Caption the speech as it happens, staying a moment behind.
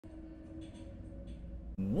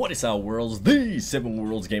What is up, worlds? The 7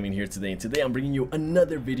 Worlds Gaming here today, and today I'm bringing you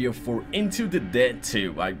another video for Into the Dead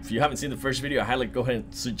 2. If you haven't seen the first video, I highly go ahead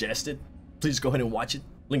and suggest it. Please go ahead and watch it.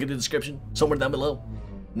 Link in the description, somewhere down below.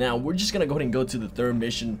 Now, we're just gonna go ahead and go to the third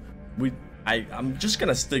mission. I'm just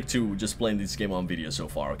gonna stick to just playing this game on video so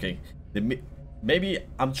far, okay? Maybe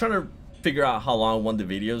I'm trying to figure out how long I want the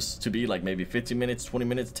videos to be, like maybe 15 minutes, 20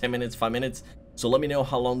 minutes, 10 minutes, 5 minutes. So let me know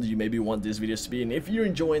how long do you maybe want these videos to be, and if you're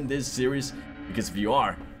enjoying this series, because if you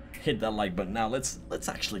are, hit that like button. Now let's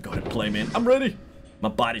actually go ahead and play, man. I'm ready. My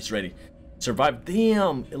body's ready. Survive.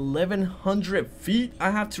 Damn, 1100 feet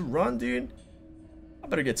I have to run, dude. I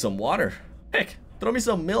better get some water. Heck, throw me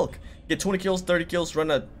some milk. Get 20 kills, 30 kills,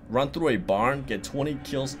 run through a barn, get 20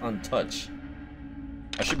 kills untouched.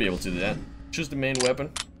 I should be able to do that. Choose the main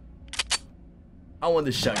weapon. I want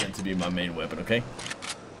this shotgun to be my main weapon, okay?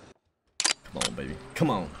 Come on, baby. Come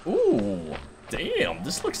on. Ooh. Damn,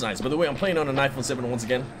 this looks nice. By the way, I'm playing on an iPhone 7 once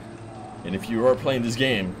again. And if you are playing this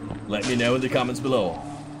game, let me know in the comments below.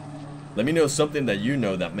 Let me know something that you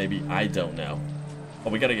know that maybe I don't know. Oh,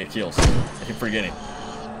 we gotta get kills. I keep forgetting.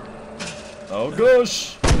 Oh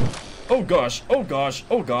gosh. Oh gosh. Oh gosh.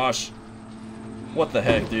 Oh gosh. What the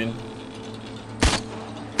heck, dude?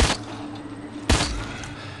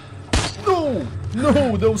 No!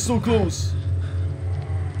 No, that was so close.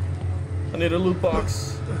 I need a loot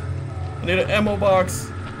box. I need an ammo box.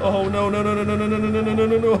 Oh no no no no no no no no no no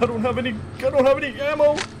no no! I don't have any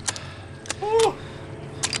ammo. Oh,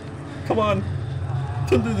 come on!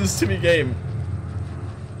 Don't do this to me, game.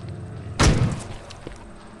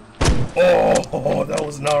 Oh, that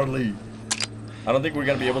was gnarly. I don't think we're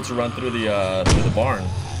gonna be able to run through the barn.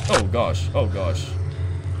 Oh gosh! Oh gosh!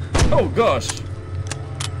 Oh gosh!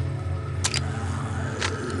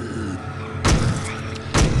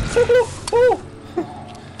 Oh!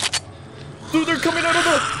 Dude, they're coming out of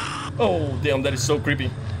the... Oh, damn, that is so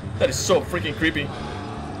creepy. That is so freaking creepy.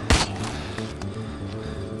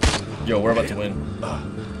 Yo, we're about to win.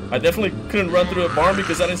 I definitely couldn't run through the barn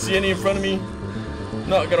because I didn't see any in front of me.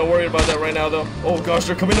 Not gonna worry about that right now, though. Oh, gosh,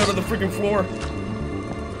 they're coming out of the freaking floor.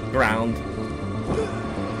 Ground.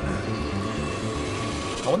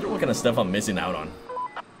 I wonder what kind of stuff I'm missing out on.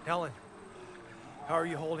 Helen, how are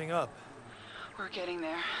you holding up? We're getting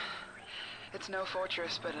there. It's no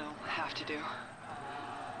fortress, but it'll have to do.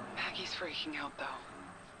 Maggie's freaking out, though.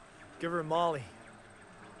 Give her Molly.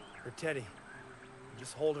 Or Teddy.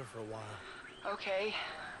 Just hold her for a while. Okay.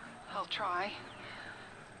 I'll try.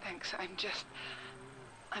 Thanks,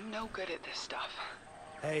 I'm no good at this stuff.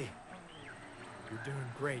 Hey. You're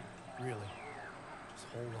doing great, really. Just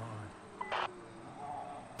hold on.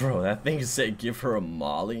 Bro, that thing said give her a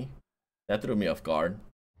Molly. That threw me off guard.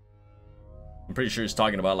 I'm pretty sure he's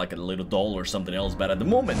talking about like a little doll or something else, but at the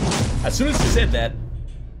moment, as soon as he said that,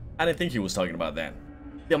 I didn't think he was talking about that.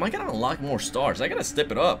 Damn, I gotta unlock more stars. I gotta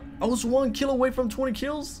step it up. I was 1 kill away from 20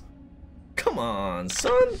 kills. Come on,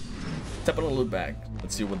 son. Tap on a loot bag.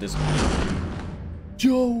 Let's see what this...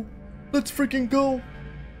 Yo, let's freaking go.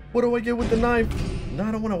 What do I get with the knife? No,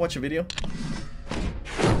 I don't want to watch a video.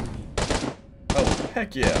 Oh,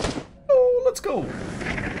 heck yeah. Oh, let's go.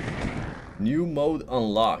 New mode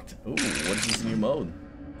unlocked. Ooh, what is this new mode?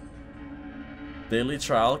 Daily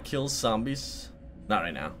trial kills zombies. Not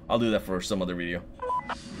right now. I'll do that for some other video.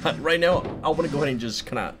 Right now, I want to go ahead and just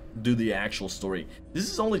kind of do the actual story. This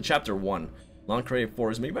is only chapter 1. Long Crater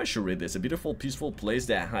Forest. Maybe I should read this. A beautiful, peaceful place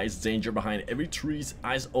that hides danger behind every tree's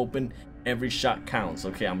eyes open. Every shot counts.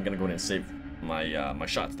 Okay, I'm gonna go ahead and save my my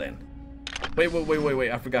shots then. Wait.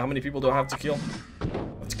 I forgot how many people do I have to kill? I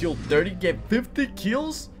have to kill 30, get 50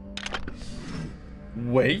 kills?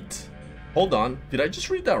 Wait, hold on. Did I just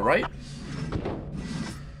read that right?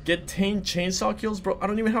 Get 10 chainsaw kills, bro. I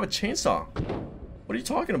don't even have a chainsaw. What are you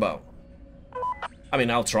talking about? I mean,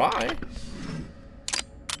 I'll try.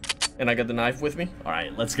 And I got the knife with me. All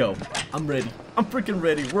right, let's go. I'm ready. I'm freaking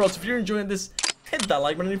ready. Worlds, if you're enjoying this, hit that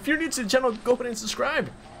like button. If you're new to the channel, go ahead and subscribe.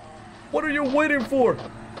 What are you waiting for?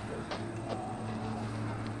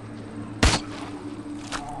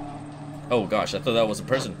 Oh gosh, I thought that was a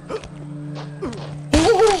person.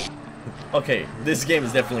 Okay, this game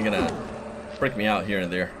is definitely gonna freak me out here and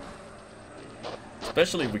there.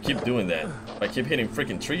 Especially if we keep doing that. If I keep hitting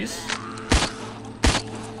freaking trees.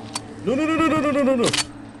 No.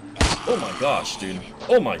 Oh my gosh, dude.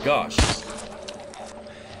 Oh my gosh.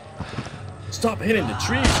 Stop hitting the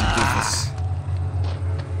trees, you doofus.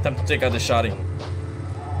 Time to take out the shotty.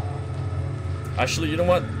 Actually, you know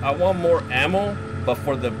what? I want more ammo, but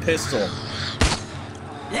for the pistol.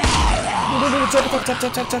 No, tap.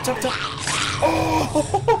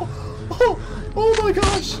 Oh my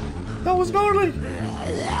gosh, that was gnarly.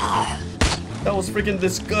 That was freaking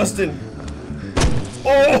disgusting.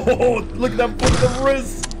 Oh, look at that fucking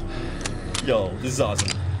wrist. Yo, this is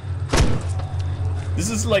awesome. This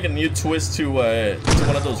is like a new twist to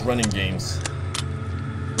one of those running games.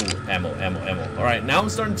 Ooh, ammo. All right, now I'm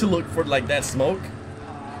starting to look for like that smoke.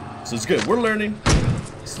 So it's good. We're learning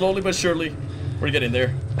slowly but surely. We're getting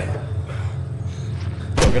there.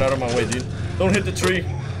 Yo, get out of my way, dude. Don't hit the tree.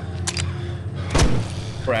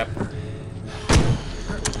 Crap.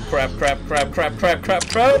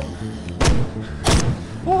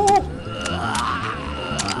 Woo!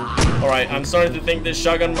 Alright, I'm starting to think this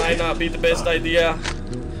shotgun might not be the best idea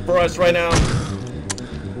for us right now.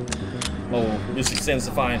 Oh, music's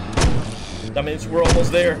intensifying. That means we're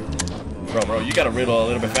almost there. Bro, you gotta reload a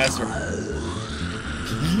little bit faster.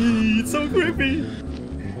 It's so creepy.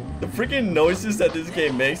 The freaking noises that this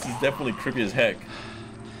game makes is definitely creepy as heck.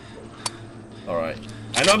 Alright.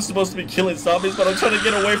 I know I'm supposed to be killing zombies, but I'm trying to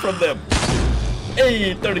get away from them.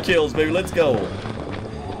 Hey, 30 kills, baby. Let's go.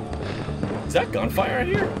 Is that gunfire right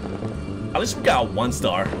here? At least we got 1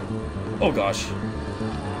 star. Oh, gosh.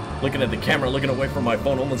 Looking at the camera, looking away from my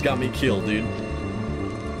phone almost got me killed, dude.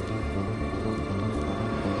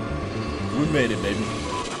 We made it, baby.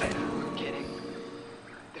 No kidding.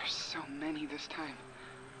 There's so many this time.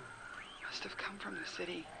 Must have come from the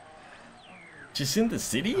city. She's in the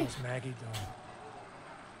city? How's Maggie doing?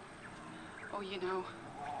 Oh, you know,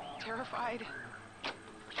 terrified.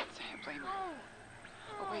 Can't blame her.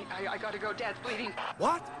 Oh, wait, I gotta go. Dad's bleeding.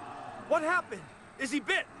 What? What happened? Is he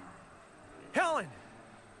bit? Helen!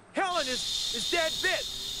 Helen is dead bit!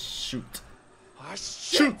 Shoot. Oh,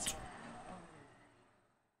 shit! Shoot!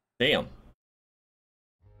 Damn.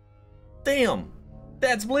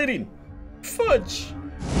 Dad's bleeding. Fudge.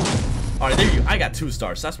 Alright, there you go. I got 2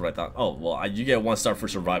 stars. That's what I thought. Oh, well, you get 1 star for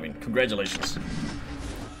surviving. Congratulations.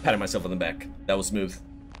 Patting myself on the back. That was smooth.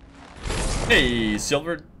 Hey,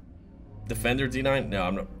 silver defender D9. No,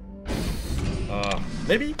 I'm not.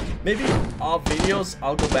 Maybe all videos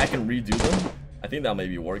I'll go back and redo them. I think that'll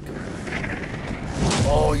maybe work.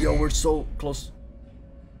 Oh, yo, we're so close.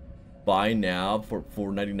 Buy now for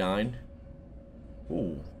 $4.99.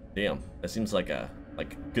 Ooh, damn. That seems like a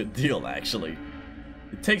good deal actually.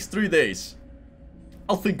 It takes 3 days.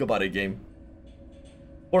 I'll think about it, game.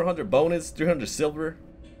 400 bonus, 300 silver.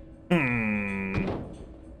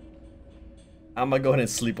 I'm gonna go ahead and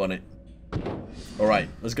sleep on it. Alright,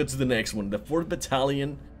 let's go to the next one. The 4th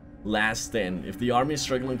Battalion, last stand. If the army is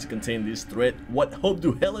struggling to contain this threat, what hope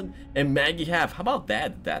do Helen and Maggie have? How about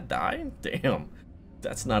that? Did that die? Damn.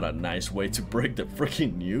 That's not a nice way to break the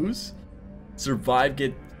freaking news. Survive,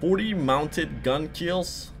 get 40 mounted gun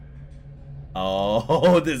kills.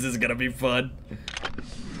 Oh, this is gonna be fun.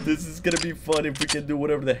 This is gonna be fun if we can do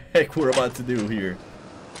whatever the heck we're about to do here.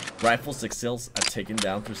 Rifles excels at taking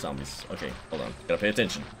down 3 zombies. Okay, hold on. Gotta pay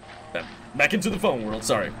attention. Back into the phone world,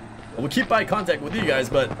 sorry. I will keep eye contact with you guys,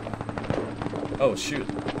 but... Oh, shoot.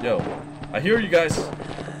 Yo, I hear you guys.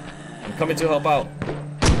 I'm coming to help out.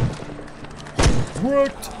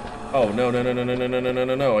 Wrecked. Oh, no.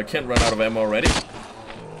 I can't run out of ammo already.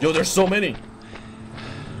 Yo, there's so many.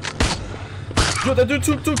 Yo, that dude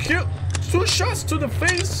took 2 shots to the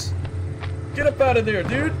face. Get up out of there,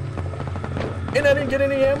 dude. And I didn't get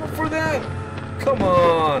any ammo for that. Come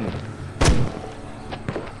on.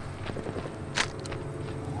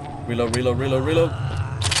 Reload.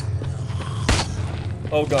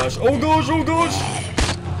 Oh gosh. Shoot,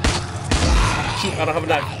 I don't have a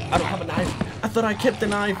knife. I thought I kept the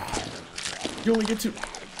knife. You only get 2.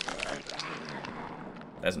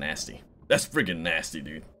 That's nasty. That's friggin' nasty,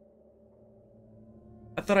 dude.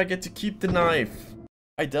 I thought I get to keep the knife.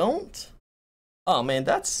 I don't? Oh man,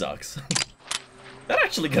 that sucks. That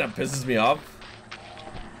actually kind of pisses me off.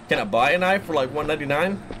 Can I buy a knife for like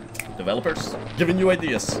 $1.99? Developers, giving you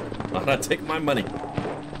ideas. Why not take my money?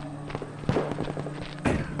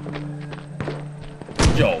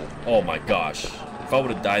 Yo, oh my gosh. If I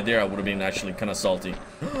would have died there, I would have been actually kind of salty.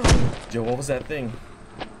 Yo, what was that thing?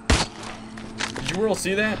 Did you all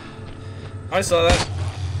see that? I saw that.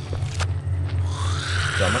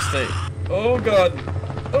 Yo, I must stay. Oh god.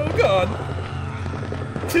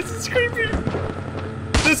 This is creepy.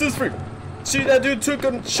 This is free. See, that dude took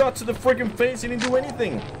a shot to the freaking face. He didn't do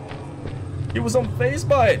anything. He was unfazed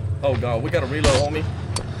by it. Oh god, we gotta reload, homie.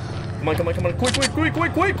 Come on.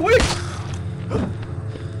 Quick.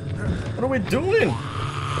 What are we doing?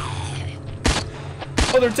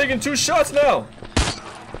 Oh, they're taking 2 shots now.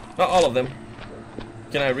 Not all of them.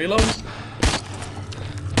 Can I reload?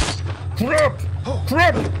 Crap!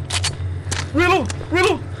 Reload!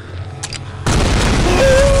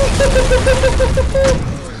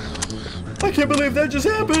 I can't believe that just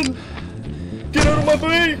happened. Get out of my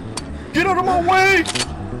way! Get out of my way!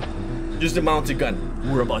 Use the mountain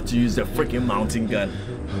gun. We're about to use the freaking mountain gun.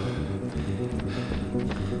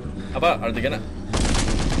 How about, are they gonna?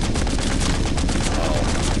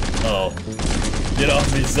 Oh. Get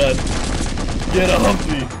off me, son. Get off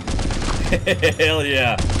me. Hell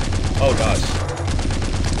yeah. Oh gosh.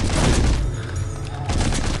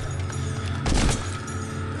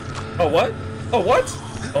 Oh what? Oh what?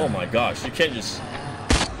 Oh my gosh, you can't just...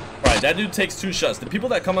 Right, that dude takes 2 shots. The people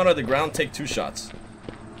that come out of the ground take 2 shots.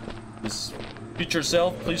 Just future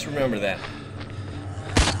self, please remember that.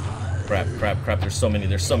 Crap, crap, crap. There's so many,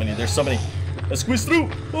 there's so many, there's so many. Let's squeeze through.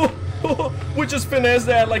 Oh, we just finessed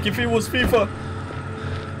that like if it was FIFA.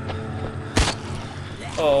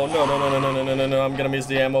 Oh, no, no, no, no, no, no, no, no, no. I'm gonna miss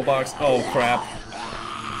the ammo box. Oh, crap.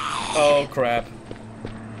 Oh, crap.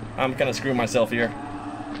 I'm gonna screw myself here.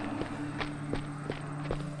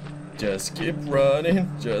 Just keep running.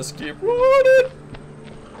 Just keep running.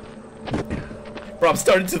 Bro, I'm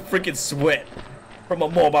starting to freaking sweat from a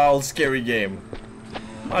mobile scary game.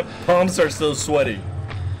 My palms are so sweaty.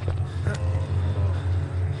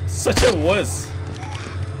 Such a wuss.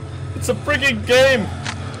 It's a freaking game.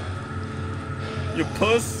 You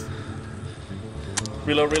puss.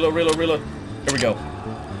 Reload, reload, reload, reload. Here we go.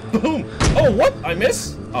 Boom. Oh, what? I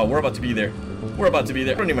miss? Oh, we're about to be there. We're about to be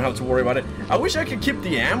there. I don't even have to worry about it. I wish I could keep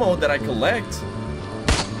the ammo that I collect.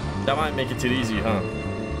 That might make it too easy, huh?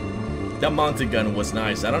 That mountain gun was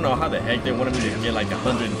nice. I don't know how the heck they wanted me to get like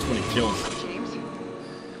 120 kills.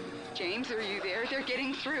 James, are you there? They're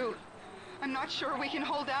getting through. I'm not sure we can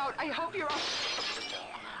hold out. I hope you're all...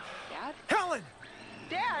 Dad? Helen!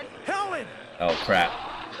 Dad! Helen! Oh, crap.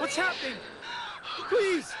 What's happening?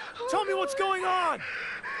 Please, tell me what's going on!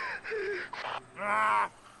 Ah,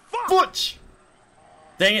 fuck! Butch!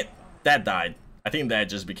 Dang it. Dad died. I think Dad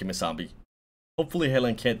just became a zombie. Hopefully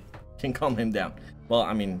Helen can calm him down. Well,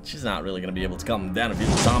 I mean, she's not really gonna be able to calm him down if he's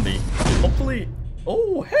a zombie. Hopefully...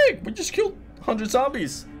 Oh, hey! We just killed 100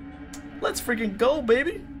 zombies. Let's freaking go,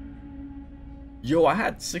 baby! Yo, I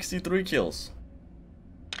had 63 kills.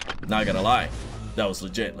 Not gonna lie. That was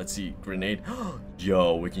legit. Let's see. Grenade.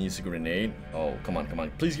 Yo, we can use a grenade. Oh, come on, come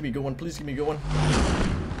on. Please give me a good one. Please give me a good one.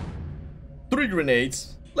 3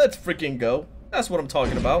 grenades. Let's freaking go. That's what I'm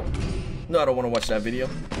talking about. No, I don't want to watch that video.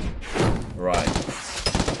 Right.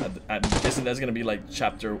 I'm guessing that's gonna be like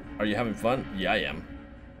chapter. Are you having fun? Yeah, I am.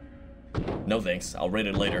 No thanks. I'll rate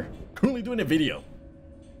it later. Currently doing a video.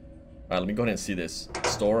 Alright, let me go ahead and see this.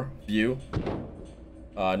 Store. View.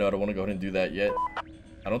 No, I don't want to go ahead and do that yet.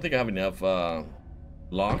 I don't think I have enough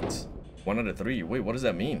locked. 1 out of 3. Wait, what does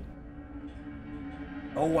that mean?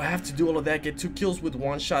 Oh, I have to do all of that. Get 2 kills with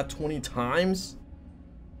 1 shot 20 times.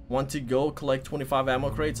 1 to go. Collect 25 ammo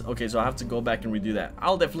crates. Okay, so I have to go back and redo that.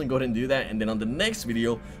 I'll definitely go ahead and do that. And then on the next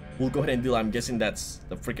video, we'll go ahead and do, I'm guessing that's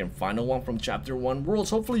the freaking final one from chapter 1 Worlds.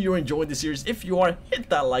 Hopefully you're enjoying the series. If you are, hit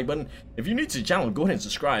that like button. If you're new to the channel, go ahead and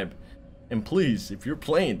subscribe. And please, if you're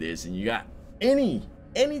playing this and you got any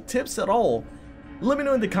tips at all, let me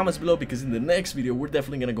know in the comments below, because in the next video we're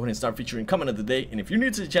definitely gonna go ahead and start featuring comment of the day. And if you're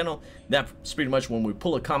new to the channel, that's pretty much when we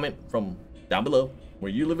pull a comment from down below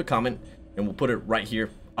where you leave a comment, and we'll put it right here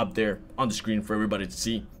up there on the screen for everybody to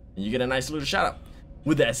see, and you get a nice little shout out.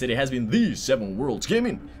 With that said, it has been the 7 Worlds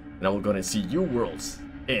Gaming, and I will go ahead and see you worlds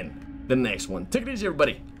in the next one. Take it easy,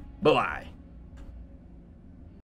 everybody. Bye bye.